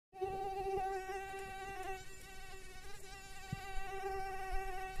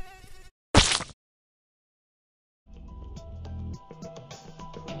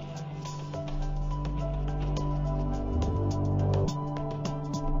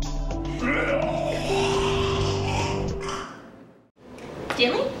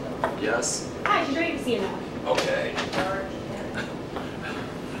Stanley? Yes? Hi, she's ready to see you now. Okay.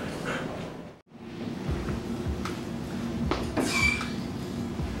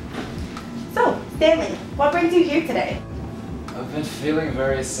 So, Stanley, what brings you here today? I've been feeling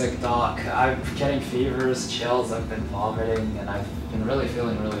very sick, Doc. I'm getting fevers, chills, I've been vomiting, and I've been really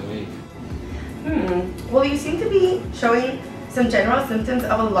feeling really weak. Well, you seem to be showing some general symptoms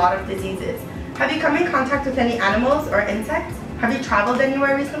of a lot of diseases. Have you come in contact with any animals or insects? Have you traveled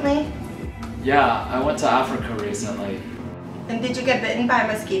anywhere recently? Yeah, I went to Africa recently. And did you get bitten by a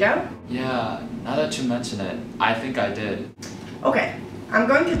mosquito? Yeah, now that you mention it, I think I did. Okay, I'm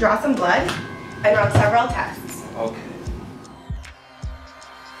going to draw some blood and run several tests. Okay.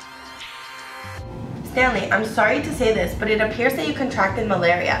 Stanley, I'm sorry to say this, but it appears that you contracted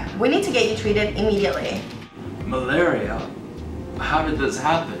malaria. We need to get you treated immediately. Malaria? How did this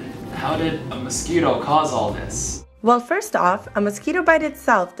happen? How did a mosquito cause all this? Well, first off, a mosquito bite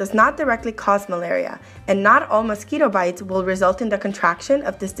itself does not directly cause malaria, and not all mosquito bites will result in the contraction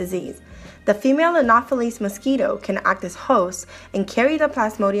of this disease. The female Anopheles mosquito can act as host and carry the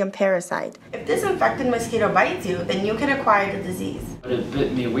Plasmodium parasite. If this infected mosquito bites you, then you can acquire the disease. But it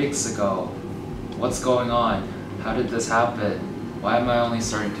bit me weeks ago. What's going on? How did this happen? Why am I only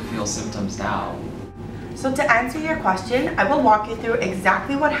starting to feel symptoms now? So to answer your question, I will walk you through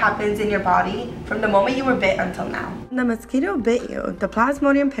exactly what happens in your body from the moment you were bit until now. When the mosquito bit you, the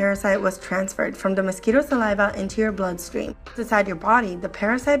Plasmodium parasite was transferred from the mosquito saliva into your bloodstream. Inside your body, the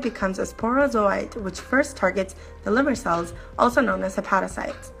parasite becomes a sporozoite, which first targets the liver cells, also known as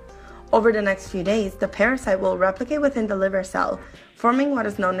hepatocytes. Over the next few days, the parasite will replicate within the liver cell, forming what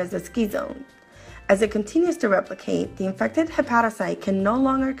is known as a schizome. As it continues to replicate, the infected hepatocyte can no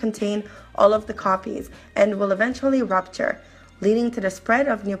longer contain all of the copies and will eventually rupture, leading to the spread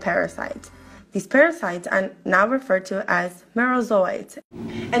of new parasites. These parasites are now referred to as merozoites,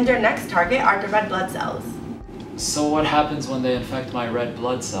 and their next target are the red blood cells. So what happens when they infect my red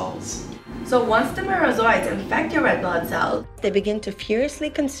blood cells? So once the merozoites infect your red blood cells, they begin to furiously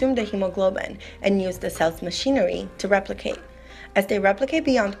consume the hemoglobin and use the cell's machinery to replicate. As they replicate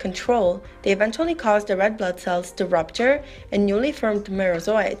beyond control, they eventually cause the red blood cells to rupture, and newly formed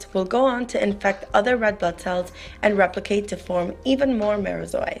merozoites will go on to infect other red blood cells and replicate to form even more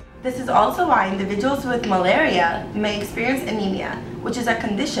merozoites. This is also why individuals with malaria may experience anemia, which is a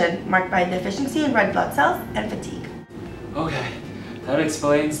condition marked by deficiency in red blood cells and fatigue. Okay, that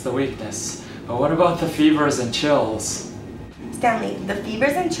explains the weakness. But what about the fevers and chills? Stanley, the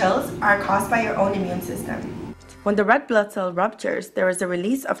fevers and chills are caused by your own immune system. When the red blood cell ruptures, there is a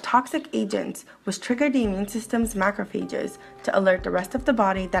release of toxic agents which trigger the immune system's macrophages to alert the rest of the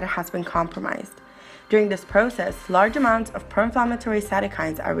body that it has been compromised. During this process, large amounts of pro-inflammatory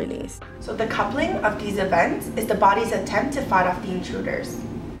cytokines are released. So the coupling of these events is the body's attempt to fight off the intruders.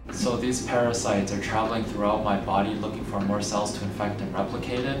 So these parasites are traveling throughout my body looking for more cells to infect and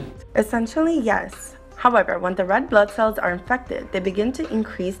replicate in? Essentially, yes. However, when the red blood cells are infected, they begin to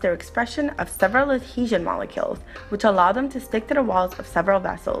increase their expression of several adhesion molecules, which allow them to stick to the walls of several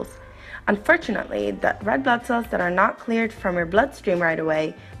vessels. Unfortunately, the red blood cells that are not cleared from your bloodstream right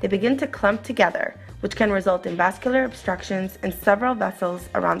away, they begin to clump together, which can result in vascular obstructions in several vessels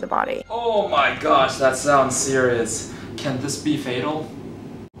around the body. Oh my gosh, that sounds serious. Can this be fatal?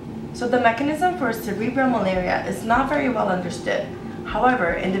 So the mechanism for cerebral malaria is not very well understood.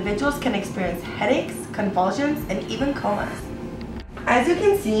 However, individuals can experience headaches, convulsions, and even comas. As you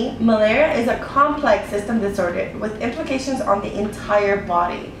can see, malaria is a complex system disorder with implications on the entire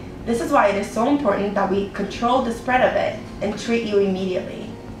body. This is why it is so important that we control the spread of it and treat you immediately.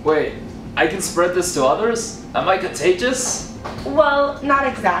 Wait, I can spread this to others? Am I contagious? Well, not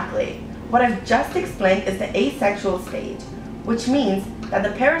exactly. What I've just explained is the asexual stage, which means that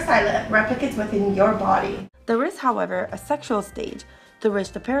the parasite replicates within your body. There is, however, a sexual stage through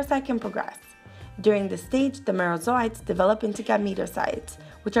which the parasite can progress. During this stage, the merozoites develop into gametocytes,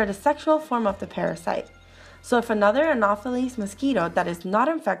 which are the sexual form of the parasite. So if another Anopheles mosquito that is not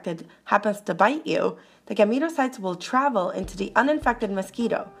infected happens to bite you, the gametocytes will travel into the uninfected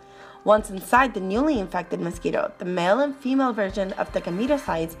mosquito. Once inside the newly infected mosquito, the male and female version of the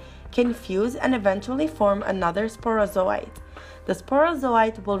gametocytes can fuse and eventually form another sporozoite. The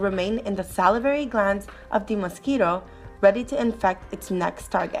sporozoite will remain in the salivary glands of the mosquito, ready to infect its next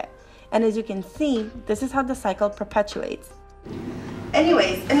target. And as you can see, this is how the cycle perpetuates.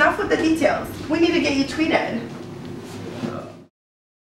 Anyways, enough with the details. We need to get you treated.